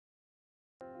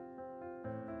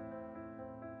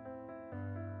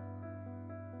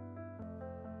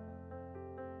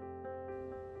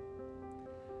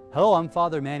Hello, I'm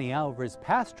Father Manny Alvarez,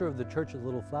 pastor of the Church of the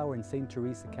Little Flower in St.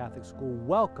 Theresa Catholic School.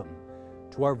 Welcome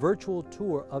to our virtual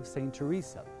tour of St.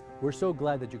 Theresa. We're so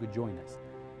glad that you could join us.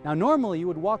 Now, normally you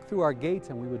would walk through our gates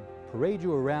and we would parade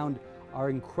you around our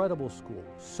incredible school.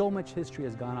 So much history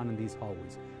has gone on in these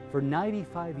hallways. For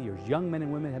 95 years, young men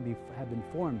and women have been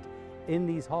formed in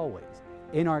these hallways,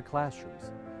 in our classrooms.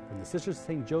 From the Sisters of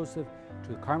St. Joseph to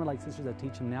the Carmelite sisters that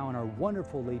teach them now and our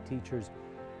wonderful lay teachers,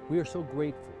 we are so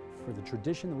grateful for the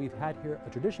tradition that we've had here, a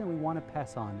tradition we want to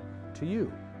pass on to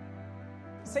you.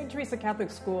 St. Theresa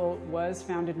Catholic School was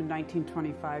founded in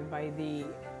 1925 by the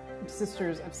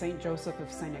Sisters of St. Joseph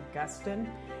of St. Augustine,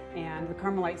 and the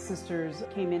Carmelite sisters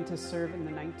came in to serve in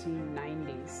the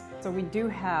 1990s. So we do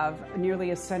have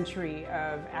nearly a century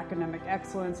of academic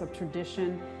excellence, of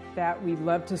tradition that we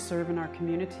love to serve in our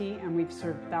community, and we've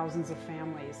served thousands of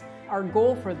families. Our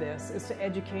goal for this is to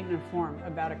educate and inform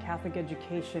about a Catholic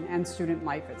education and student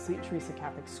life at St. Theresa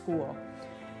Catholic School.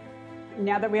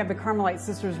 Now that we have the Carmelite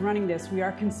sisters running this, we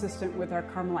are consistent with our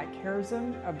Carmelite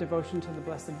charism of devotion to the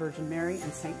Blessed Virgin Mary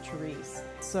and St. Therese.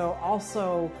 So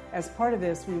also, as part of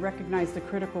this, we recognize the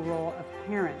critical role of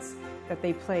parents that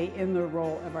they play in the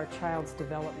role of our child's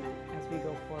development as we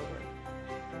go forward.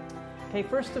 Okay,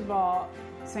 first of all,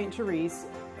 St. Therese,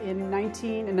 in the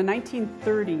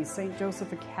 1930s, St.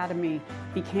 Joseph Academy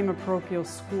became a parochial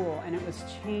school, and it was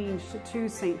changed to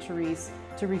St. Therese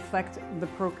to reflect the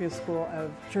parochial school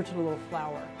of Church of the Little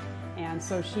Flower. And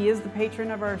so she is the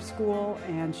patron of our school,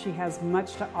 and she has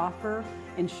much to offer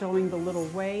in showing the little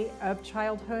way of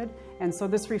childhood. And so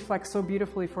this reflects so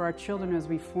beautifully for our children as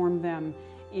we form them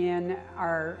in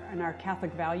our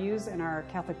Catholic values and our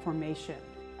Catholic formation.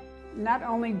 Not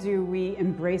only do we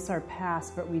embrace our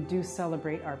past, but we do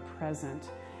celebrate our present.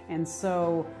 And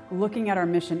so looking at our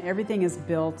mission, everything is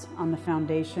built on the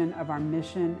foundation of our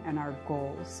mission and our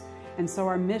goals. And so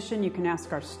our mission, you can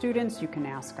ask our students, you can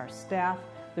ask our staff.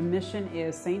 The mission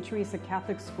is St. Theresa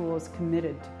Catholic School is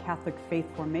committed to Catholic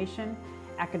faith formation,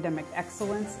 academic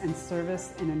excellence, and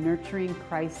service in a nurturing,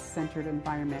 Christ-centered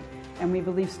environment. And we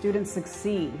believe students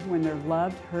succeed when they're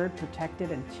loved, heard,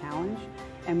 protected, and challenged.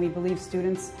 And we believe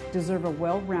students deserve a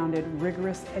well-rounded,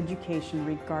 rigorous education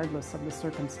regardless of the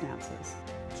circumstances.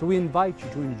 So we invite you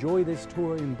to enjoy this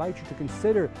tour, invite you to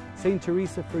consider St.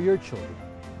 Theresa for your children.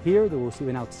 Here they will receive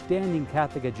an outstanding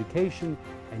Catholic education,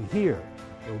 and here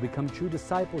they will become true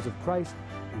disciples of Christ,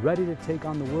 ready to take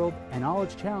on the world and all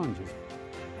its challenges